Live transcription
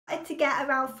to get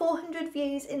around 400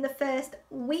 views in the first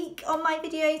week on my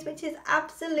videos, which is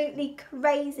absolutely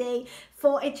crazy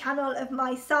for a channel of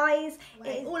my size.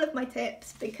 It's all of my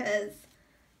tips because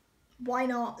why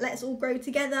not? Let's all grow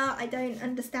together. I don't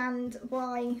understand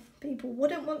why people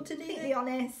wouldn't want to do it, to be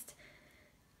honest,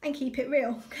 and keep it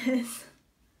real, because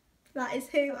that is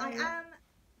who I am.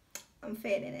 I'm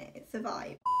feeling it. It's a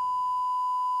vibe.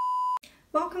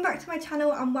 Welcome back to my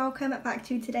channel and welcome back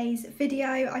to today's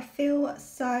video. I feel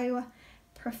so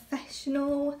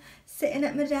professional sitting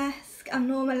at my desk. I'm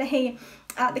normally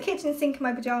at the kitchen sink in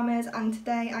my pyjamas, and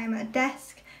today I am at a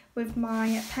desk with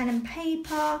my pen and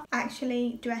paper,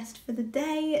 actually dressed for the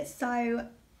day, so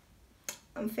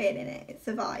I'm feeling it. It's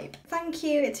a vibe. Thank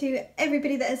you to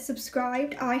everybody that has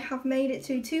subscribed. I have made it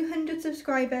to 200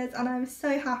 subscribers and I'm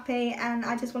so happy, and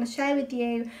I just want to share with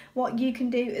you what you can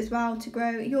do as well to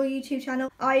grow your YouTube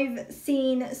channel. I've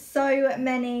seen so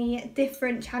many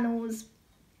different channels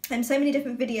and so many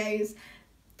different videos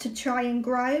to try and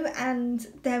grow, and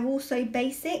they're all so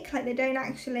basic, like they don't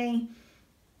actually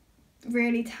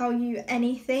really tell you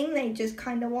anything, they just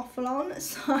kind of waffle on.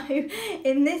 So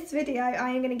in this video I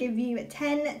am going to give you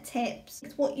 10 tips.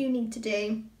 It's what you need to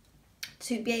do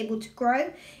to be able to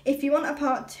grow. If you want a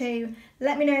part 2,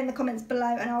 let me know in the comments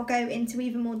below and I'll go into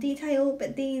even more detail,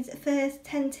 but these first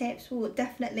 10 tips will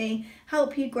definitely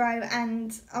help you grow,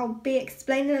 and I'll be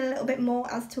explaining a little bit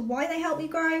more as to why they help you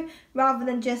grow rather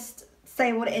than just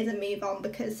say what it is and move on,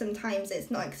 because sometimes it's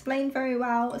not explained very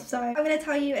well. So I'm going to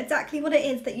tell you exactly what it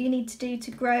is that you need to do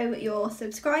to grow your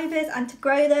subscribers, and to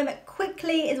grow them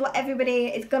quickly is what everybody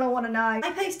is going to want to know.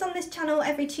 I post on this channel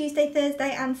every Tuesday,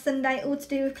 Thursday and Sunday, all to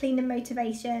do with cleaning,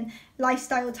 motivation,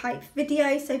 lifestyle type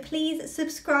videos, so please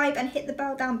subscribe and hit the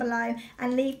bell down below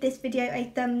and leave this video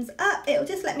a thumbs up. It'll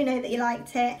just let me know that you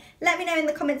liked it. Let me know in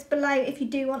the comments below if you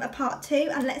do want a part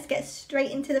 2, and let's get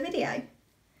straight into the video.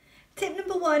 Tip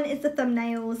number 1 is the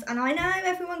thumbnails, and I know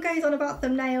everyone goes on about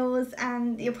thumbnails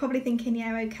and you're probably thinking,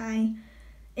 yeah, okay,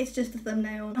 it's just a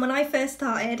thumbnail. When I first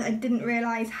started, I didn't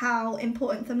realise how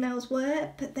important thumbnails were,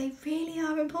 but they really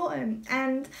are important,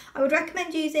 and I would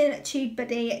recommend using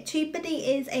Tubebuddy.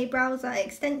 Tubebuddy is a browser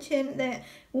extension that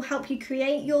will help you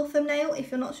create your thumbnail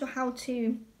if you're not sure how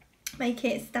to make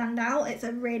it stand out. It's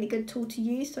a really good tool to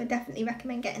use, so I definitely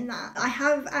recommend getting that. I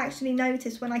have actually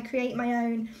noticed when I create my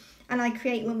own and I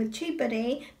create one with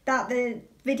Tubebuddy that the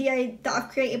video that I've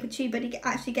created with Tubebuddy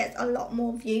actually gets a lot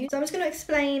more views. So I'm just going to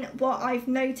explain what I've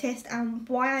noticed and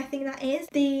why I think that is.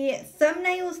 The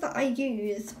thumbnails that I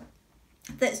use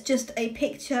that's just a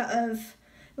picture of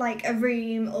like a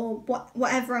room or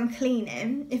whatever I'm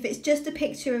cleaning, if it's just a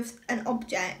picture of an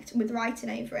object with writing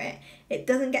over it, it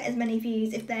doesn't get as many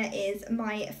views if there is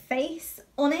my face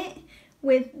on it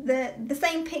with the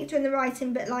same picture and the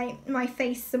writing, but like my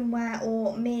face somewhere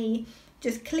or me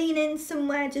just cleaning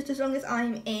somewhere. Just as long as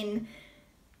I'm in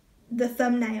the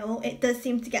thumbnail, it does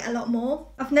seem to get a lot more.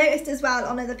 I've noticed as well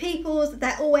on other people's,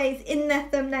 they're always in their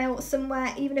thumbnail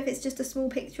somewhere, even if it's just a small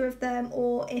picture of them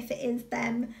or if it is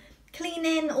them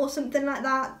cleaning or something like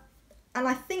that. And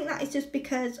I think that is just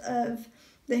because of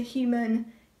the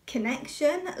human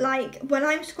connection. Like when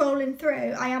I'm scrolling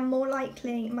through, I am more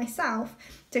likely myself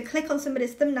to click on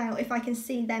somebody's thumbnail if I can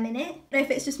see them in it. I don't know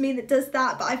if it's just me that does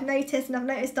that, but I've noticed, and I've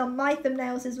noticed on my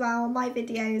thumbnails as well, on my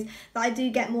videos, that I do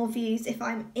get more views if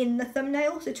I'm in the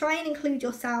thumbnail. So try and include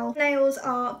yourself. Thumbnails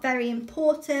are very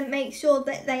important. Make sure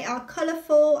that they are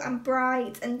colourful and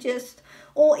bright, and just,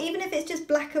 or even if it's just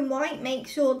black and white, make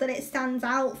sure that it stands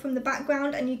out from the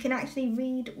background and you can actually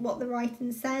read what the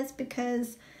writing says,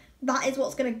 because that is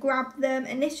what's going to grab them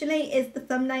initially, is the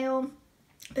thumbnail,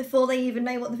 before they even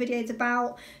know what the video is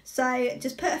about. So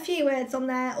just put a few words on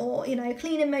there, or, you know,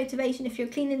 cleaning motivation if you're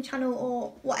a cleaning channel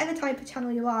or whatever type of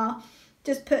channel you are,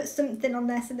 just put something on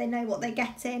there so they know what they're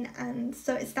getting, and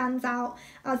so it stands out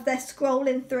as they're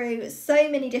scrolling through so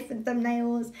many different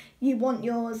thumbnails. You want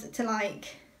yours to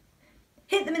like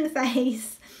hit them in the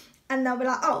face and they'll be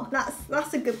like, oh,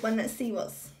 that's a good one, let's see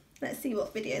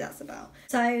what video that's about.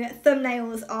 So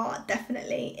thumbnails are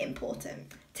definitely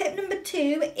important. Tip number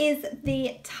 2 is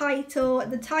the title.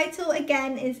 The title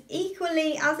again is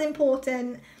equally as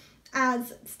important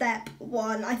as step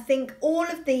 1. I think all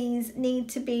of these need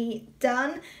to be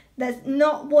done. There's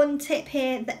not one tip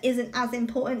here that isn't as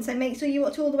important, so make sure you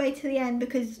watch all the way to the end,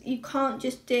 because you can't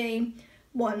just do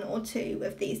 1 or 2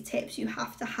 of these tips. You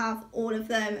have to have all of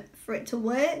them for it to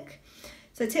work.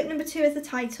 So tip number 2 is the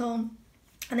title.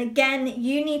 And again,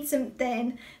 you need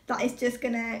something that is just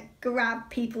going to grab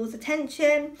people's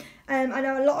attention. I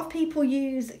know a lot of people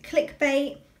use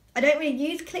clickbait. I don't really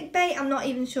use clickbait. I'm not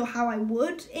even sure how I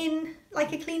would in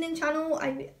like a cleaning channel.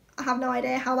 I have no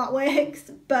idea how that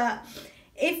works, but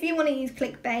if you want to use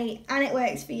clickbait and it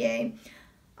works for you,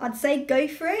 I'd say go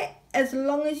for it, as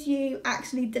long as you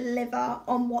actually deliver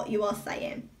on what you are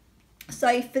saying.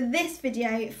 So for this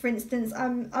video, for instance,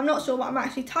 I'm not sure what I'm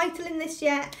actually titling this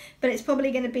yet, but it's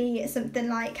probably going to be something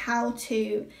like how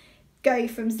to go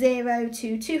from 0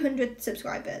 to 200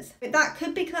 subscribers. That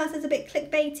could be classed as a bit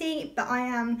clickbaity, but I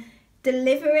am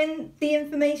delivering the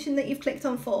information that you've clicked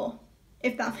on for,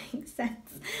 if that makes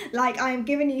sense. Like, I am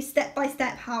giving you step by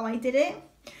step how I did it.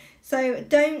 So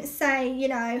don't say, you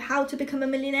know, how to become a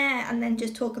millionaire and then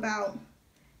just talk about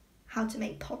how to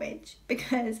make porridge,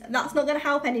 because that's not going to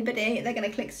help anybody. They're going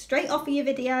to click straight off of your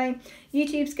video.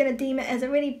 YouTube's going to deem it as a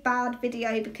really bad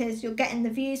video because you're getting the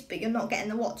views but you're not getting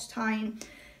the watch time.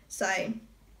 So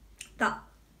that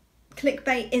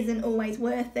clickbait isn't always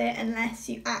worth it unless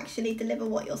you actually deliver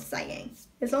what you're saying.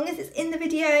 As long as it's in the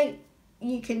video,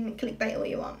 you can clickbait all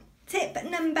you want. Tip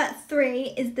number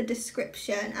 3 is the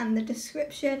description, and the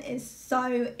description is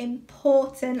so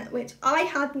important, which I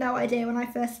had no idea when I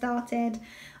first started.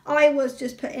 I was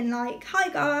just putting like, hi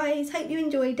guys, hope you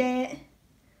enjoyed it.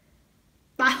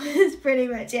 That was pretty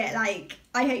much it. Like,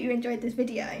 I hope you enjoyed this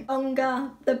video.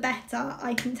 Longer the better,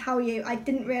 I can tell you. I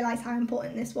didn't realise how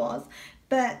important this was,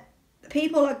 but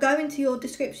people are going to your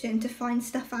description to find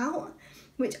stuff out,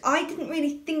 which I didn't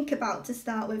really think about to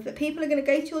start with, but people are going to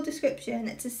go to your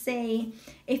description to see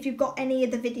if you've got any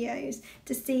of the videos,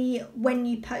 to see when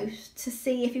you post, to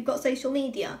see if you've got social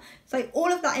media. So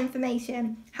all of that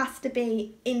information has to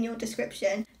be in your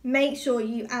description. Make sure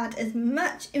you add as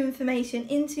much information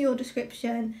into your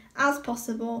description as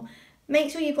possible. Make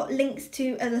sure you've got links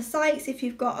to other sites if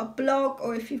you've got a blog,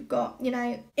 or if you've got, you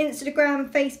know,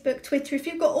 Instagram, Facebook, Twitter. If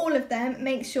you've got all of them,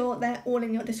 make sure they're all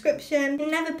in your description.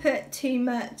 Never put too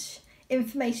much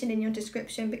information in your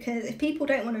description, because if people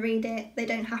don't want to read it, they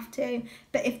don't have to.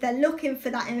 But if they're looking for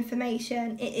that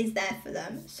information, it is there for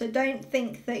them. So don't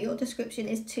think that your description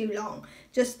is too long.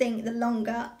 Just think the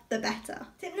longer, the better.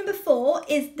 Tip number 4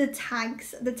 is the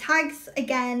tags. The tags,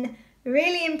 again,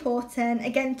 really important.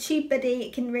 Again,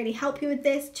 Tubebuddy can really help you with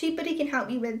this. Tubebuddy can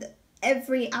help you with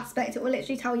every aspect. It will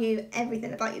literally tell you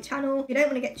everything about your channel. If you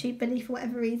don't want to get Tubebuddy for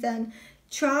whatever reason,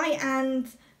 try and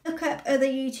look up other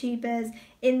YouTubers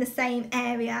in the same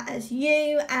area as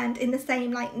you and in the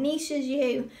same like niche as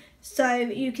you, so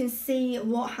you can see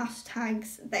what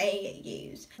hashtags they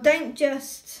use. Don't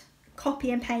just copy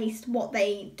and paste what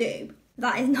they do.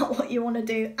 That is not what you want to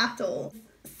do at all.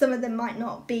 Some of them might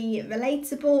not be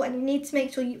relatable, and you need to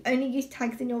make sure you only use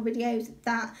tags in your videos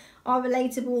that are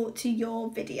relatable to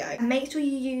your video. And make sure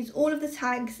you use all of the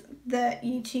tags that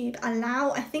YouTube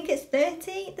allow. I think it's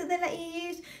 30 that they let you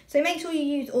use, so make sure you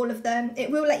use all of them.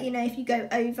 It will let you know if you go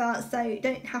over, so you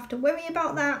don't have to worry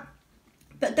about that.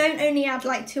 But don't only add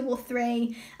like 2 or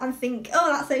 3 and think,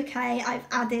 oh, that's okay, I've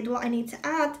added what I need to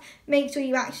add. Make sure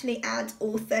you actually add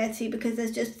all 30, because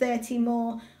there's just 30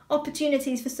 more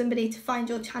opportunities for somebody to find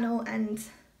your channel, and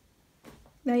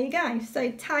there you go.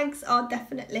 So tags are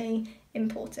definitely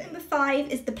important. Number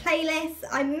 5 is the playlist.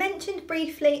 I mentioned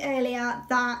briefly earlier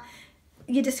that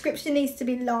your description needs to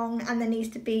be long and there needs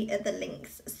to be other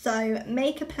links. So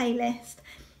make a playlist,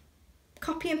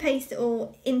 copy and paste it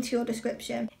all into your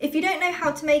description. If you don't know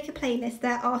how to make a playlist,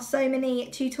 there are so many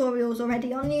tutorials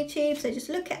already on YouTube, so just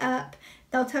look it up.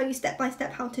 They'll tell you step by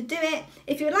step how to do it.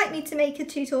 If you would like me to make a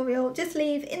tutorial, just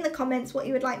leave in the comments what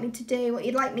you would like me to do, what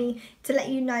you'd like me to let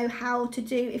you know how to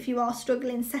do if you are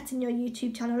struggling setting your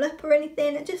YouTube channel up or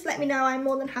anything. Just let me know, I'm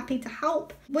more than happy to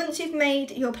help. Once you've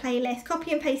made your playlist,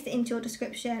 copy and paste it into your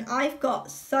description. I've got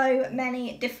so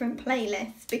many different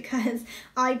playlists because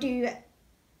I do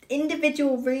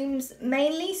individual rooms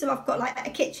mainly, so I've got like a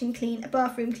kitchen clean, a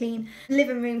bathroom clean,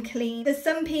 living room clean. There's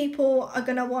some people are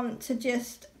gonna want to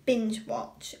just binge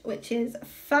watch, which is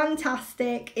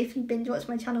fantastic. If you binge watch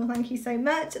my channel, thank you so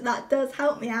much. That does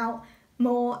help me out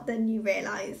more than you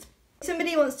realise. If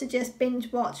somebody wants to just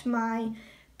binge watch my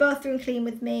bathroom clean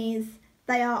with me's,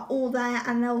 they are all there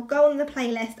and they'll go on the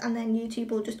playlist, and then YouTube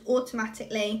will just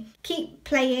automatically keep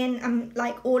playing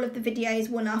like all of the videos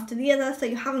one after the other, so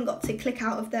you haven't got to click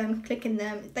out of them, click in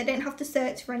them. They don't have to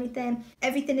search for anything.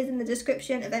 Everything is in the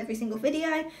description of every single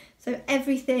video, so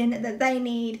everything that they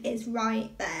need is right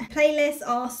there. Playlists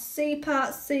are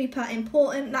super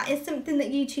important. That is something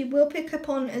that YouTube will pick up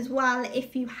on as well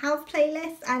if you have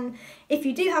playlists, and if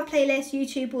you do have playlists,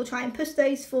 YouTube will try and push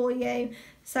those for you.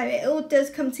 So it all does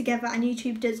come together, and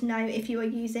YouTube does know if you are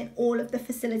using all of the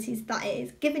facilities that it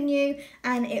is giving you,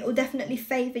 and it will definitely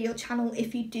favour your channel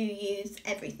if you do use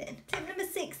everything. Tip number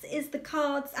 6 is the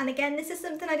cards, and again, this is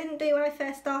something I didn't do when I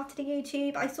first started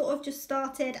YouTube. I sort of just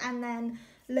started and then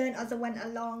learn as I went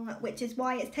along, which is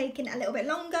why it's taken a little bit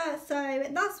longer. So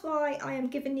that's why I am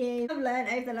giving you I've learned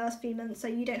over the last few months, so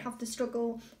you don't have to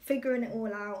struggle figuring it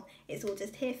all out. It's all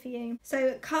just here for you.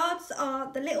 So cards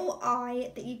are the little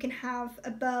eye that you can have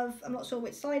above, I'm not sure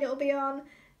which side it'll be on,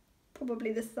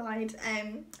 probably this side,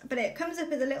 but it comes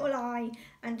up as a little eye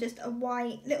and just a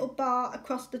white little bar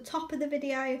across the top of the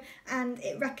video, and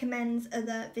it recommends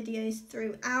other videos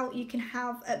throughout. You can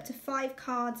have up to 5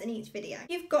 cards in each video.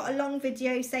 If you've got a long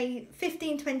video, say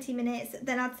 15-20 minutes,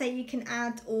 then I'd say you can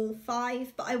add all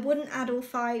 5, but I wouldn't add all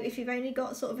 5 if you've only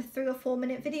got sort of a 3 or 4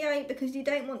 minute video, because you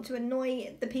don't want to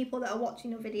annoy the people that are watching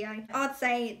your video. I'd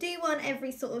say do one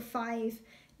every sort of 5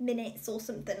 minutes or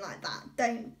something like that.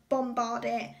 Don't bombard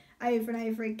it over and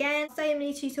over again. So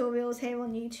many tutorials here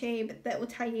on YouTube that will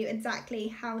tell you exactly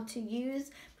how to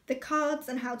use the cards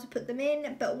and how to put them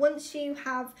in, but once you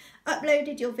have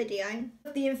uploaded your video,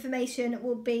 the information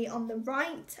will be on the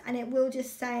right and it will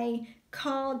just say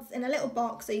cards in a little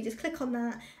box, so you just click on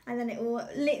that and then it will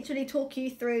literally talk you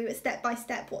through step by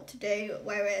step what to do,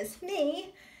 whereas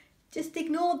me just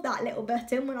ignored that little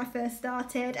button when I first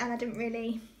started and I didn't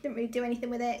really do anything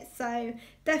with it. So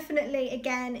definitely,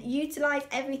 again, utilise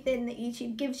everything that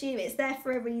YouTube gives you. It's there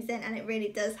for a reason and it really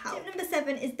does help. Tip number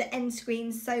 7 is the end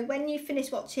screen. So when you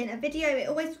finish watching a video, it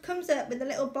always comes up with a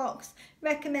little box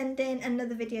recommending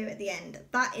another video at the end.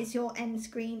 That is your end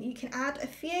screen. You can add a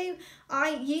few.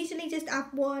 I usually just add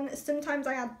 1, sometimes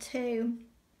I add 2.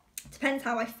 Depends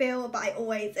how I feel, but I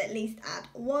always at least add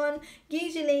 1.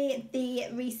 Usually the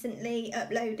recently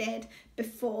uploaded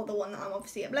before the one that I'm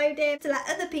obviously uploading, to let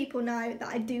other people know that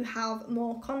I do have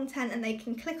more content and they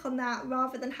can click on that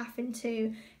rather than having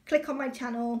to click on my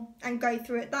channel and go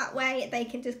through it that way. They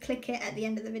can just click it at the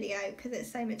end of the video because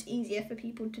it's so much easier for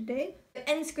people to do.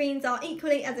 End screens are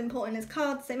equally as important as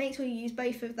cards, so make sure you use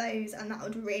both of those, and that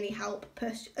would really help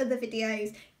push other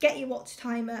videos, get your watch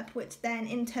time up, which then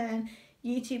in turn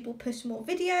YouTube will push more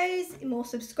videos, more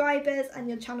subscribers, and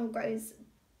your channel grows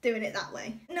doing it that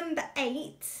way. Number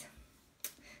 8,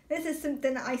 this is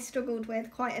something that I struggled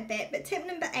with quite a bit, but tip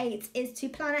number 8 is to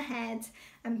plan ahead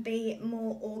and be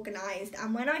more organised.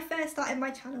 And when I first started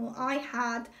my channel, I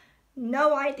had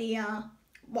no idea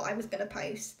what I was going to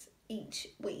post each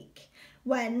week,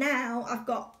 where now I've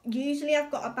got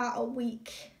about a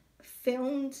week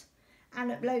filmed and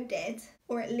uploaded,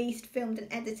 or at least filmed and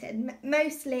edited,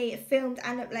 mostly filmed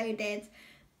and uploaded,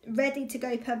 ready to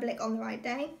go public on the right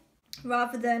day,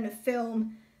 rather than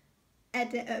film,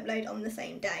 edit, upload on the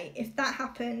same day. If that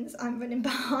happens, I'm running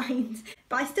behind.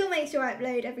 But I still make sure I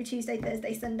upload every Tuesday,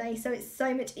 Thursday, Sunday, so it's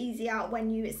so much easier when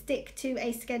you stick to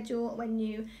a schedule, when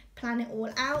you plan it all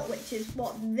out, which is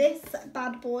what this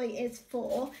bad boy is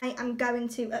for. I am going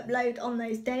to upload on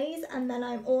those days, and then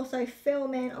I'm also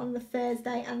filming on the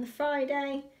Thursday and the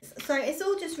Friday. So it's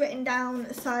all just written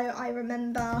down so I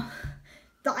remember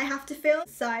that I have to film.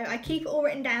 So I keep it all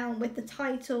written down with the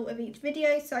title of each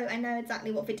video, so I know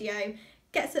exactly what video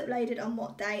gets uploaded on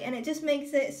what day, and it just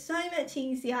makes it so much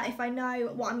easier if I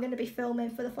know what I'm going to be filming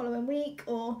for the following week,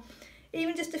 or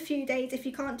even just a few days. If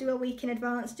you can't do a week in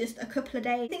advance, just a couple of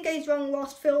days. If anything goes wrong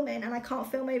whilst filming and I can't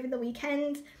film over the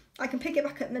weekend, I can pick it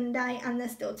back up Monday and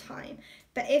there's still time.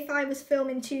 But if I was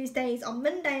filming Tuesdays on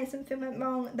Monday and something went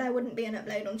wrong, there wouldn't be an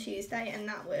upload on Tuesday, and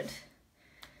that would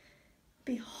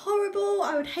be horrible.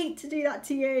 I would hate to do that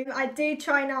to you. I do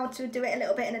try now to do it a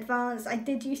little bit in advance. I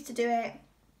did used to do it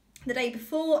the day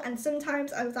before, and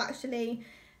sometimes I was actually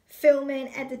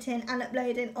filming, editing and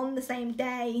uploading on the same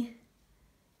day,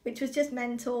 which was just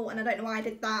mental, and I don't know why I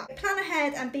did that. Plan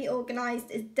ahead and be organised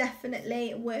is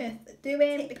definitely worth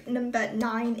doing. Tip number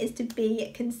 9 is to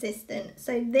be consistent.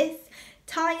 So this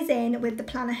ties in with the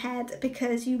plan ahead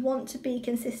because you want to be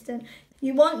consistent.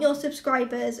 You want your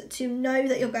subscribers to know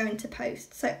that you're going to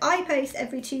post. So I post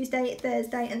every Tuesday,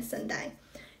 Thursday and Sunday.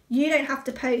 You don't have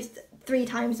to post 3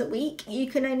 times a week. You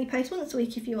can only post once a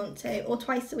week if you want to, or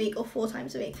twice a week, or 4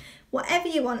 times a week. Whatever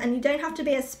you want, and you don't have to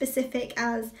be as specific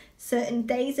as certain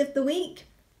days of the week.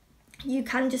 You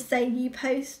can just say you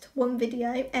post 1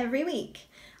 video every week.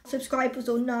 Subscribers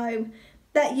will know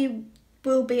that you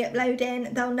will be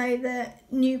uploading. They'll know that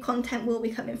new content will be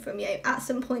coming from you at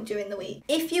some point during the week.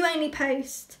 If you only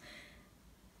post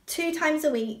 2 times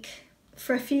a week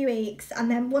for a few weeks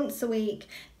and then once a week,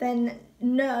 then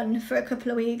none for a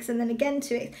couple of weeks and then again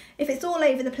 2 weeks, if it's all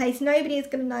over the place, nobody is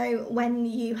going to know when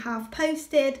you have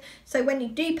posted. So when you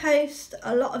do post,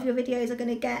 a lot of your videos are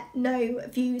going to get no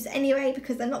views anyway,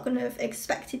 because they're not going to have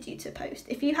expected you to post.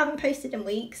 If you haven't posted in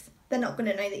weeks, they're not going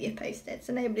to know that you've posted,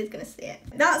 so nobody's going to see it.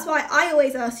 That's why I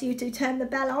always ask you to turn the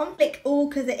bell on. Click all,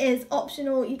 because it is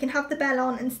optional. You can have the bell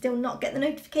on and still not get the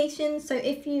notifications. So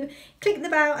if you click the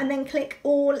bell and then click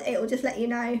all, it will just let you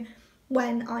know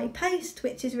when I post,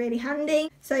 which is really handy.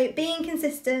 So being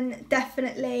consistent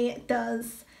definitely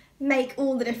does make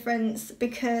all the difference,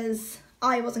 because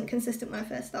I wasn't consistent when I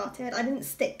first started. I didn't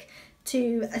stick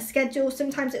to a schedule.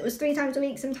 Sometimes it was 3 times a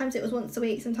week, sometimes it was once a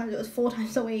week, sometimes it was 4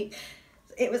 times a week.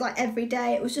 It was like every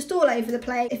day. It was just all over the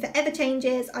place. If it ever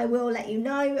changes, I will let you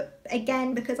know,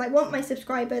 again, because I want my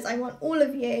subscribers, I want all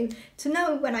of you to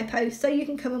know when I post so you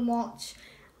can come and watch.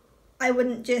 I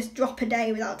wouldn't just drop a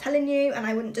day without telling you, and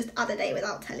I wouldn't just add a day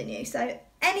without telling you. So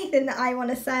anything that I want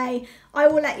to say, I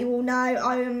will let you all know.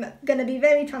 I'm going to be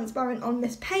very transparent on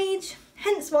this page,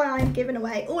 hence why I'm giving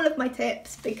away all of my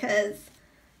tips, because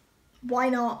why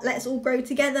not? Let's all grow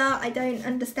together. I don't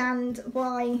understand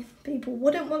why people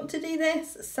wouldn't want to do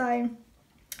this, so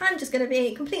I'm just going to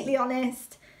be completely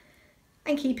honest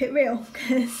and keep it real,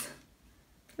 because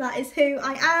that is who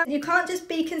I am. You can't just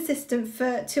be consistent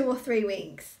for 2 or 3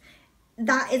 weeks.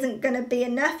 That isn't going to be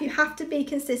enough. You have to be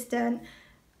consistent,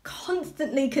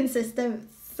 constantly consistent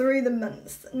through the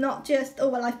months, not just, oh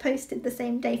well, I've posted the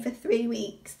same day for 3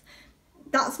 weeks.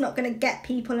 That's not going to get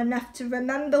people enough to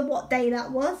remember what day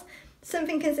that was.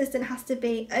 Something consistent has to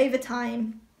be over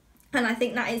time, and I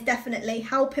think that is definitely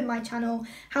helping my channel,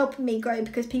 helping me grow,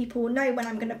 because people know when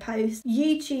I'm going to post.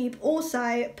 YouTube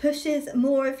also pushes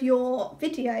more of your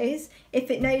videos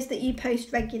if it knows that you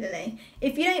post regularly.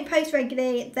 If you don't post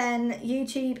regularly, then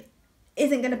YouTube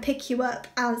isn't going to pick you up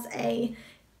as a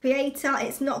creator.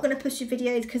 It's not going to push your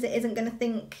videos because it isn't going to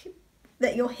think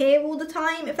that you're here all the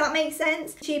time, if that makes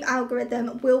sense. YouTube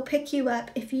algorithm will pick you up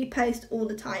if you post all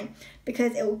the time,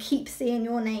 because it will keep seeing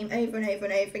your name over and over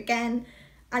and over again,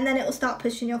 and then it will start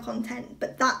pushing your content.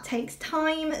 But that takes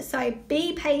time, so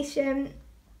be patient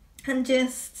and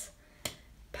just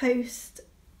post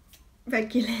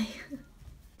regularly.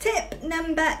 Tip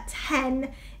number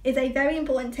 10 is a very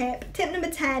important tip. Tip number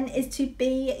 10 is to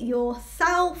be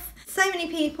yourself. So many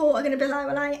people are going to be like,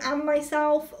 well, I am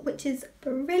myself, which is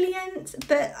brilliant,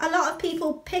 but a lot of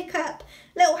people pick up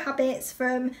little habits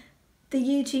from the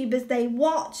YouTubers they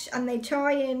watch and they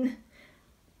try and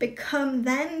become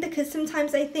them, because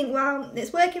sometimes they think, well,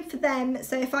 it's working for them,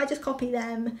 so if I just copy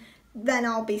them, then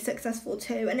I'll be successful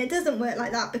too. And it doesn't work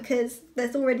like that, because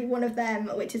there's already one of them,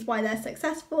 which is why they're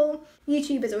successful.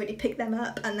 YouTube has already picked them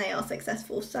up and they are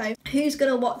successful. So who's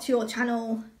going to watch your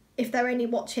channel if they're only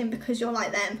watching because you're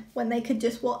like them, when they could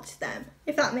just watch them,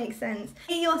 if that makes sense?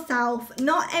 Be yourself.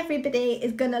 Not everybody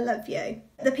is gonna love you.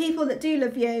 The people that do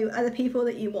love you are the people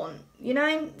that you want, you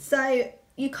know? So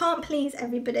you can't please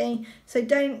everybody, so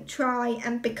don't try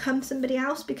and become somebody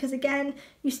else, because again,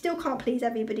 you still can't please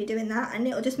everybody doing that, and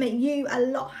it'll just make you a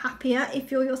lot happier if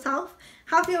you're yourself.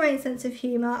 Have your own sense of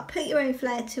humour, put your own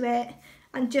flair to it,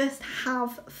 and just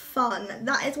have fun.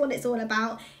 That is what it's all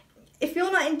about. If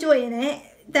you're not enjoying it,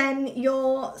 then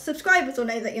your subscribers will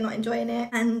know that you're not enjoying it,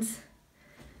 and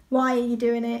why are you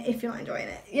doing it if you're not enjoying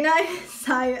it, you know?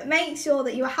 So make sure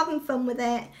that you're having fun with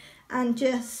it and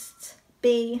just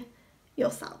be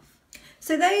yourself.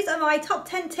 So those are my top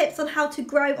 10 tips on how to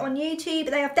grow on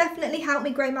YouTube. They have definitely helped me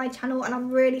grow my channel, and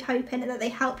I'm really hoping that they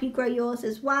help you grow yours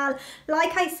as well.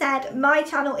 Like I said, my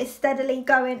channel is steadily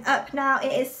going up now.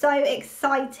 It is so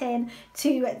exciting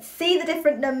to see the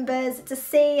different numbers, to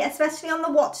see, especially on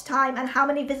the watch time and how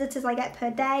many visitors I get per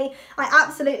day. I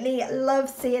absolutely love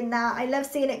seeing that. I love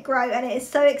seeing it grow, and it is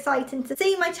so exciting to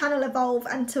see my channel evolve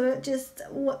and to just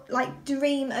like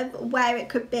dream of where it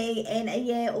could be in a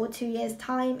year or 2 years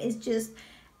time. Is just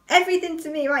everything to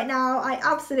me right now. I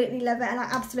absolutely love it, and I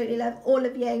absolutely love all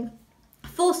of you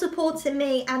for supporting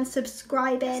me and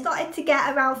subscribing. I started to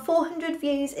get around 400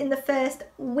 views in the first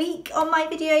week on my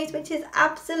videos, which is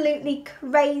absolutely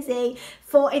crazy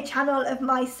for a channel of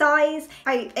my size.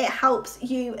 I hope it helps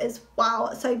you as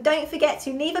well. So don't forget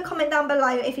to leave a comment down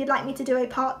below if you'd like me to do a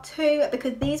part 2,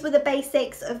 because these were the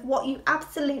basics of what you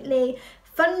absolutely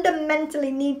fundamentally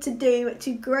need to do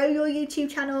to grow your YouTube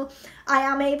channel. I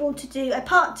am able to do a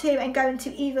part 2 and go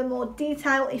into even more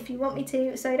detail if you want me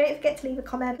to, so don't forget to leave a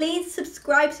comment. Please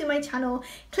subscribe to my channel,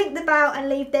 click the bell and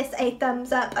leave this a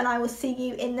thumbs up, and I will see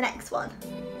you in the next one.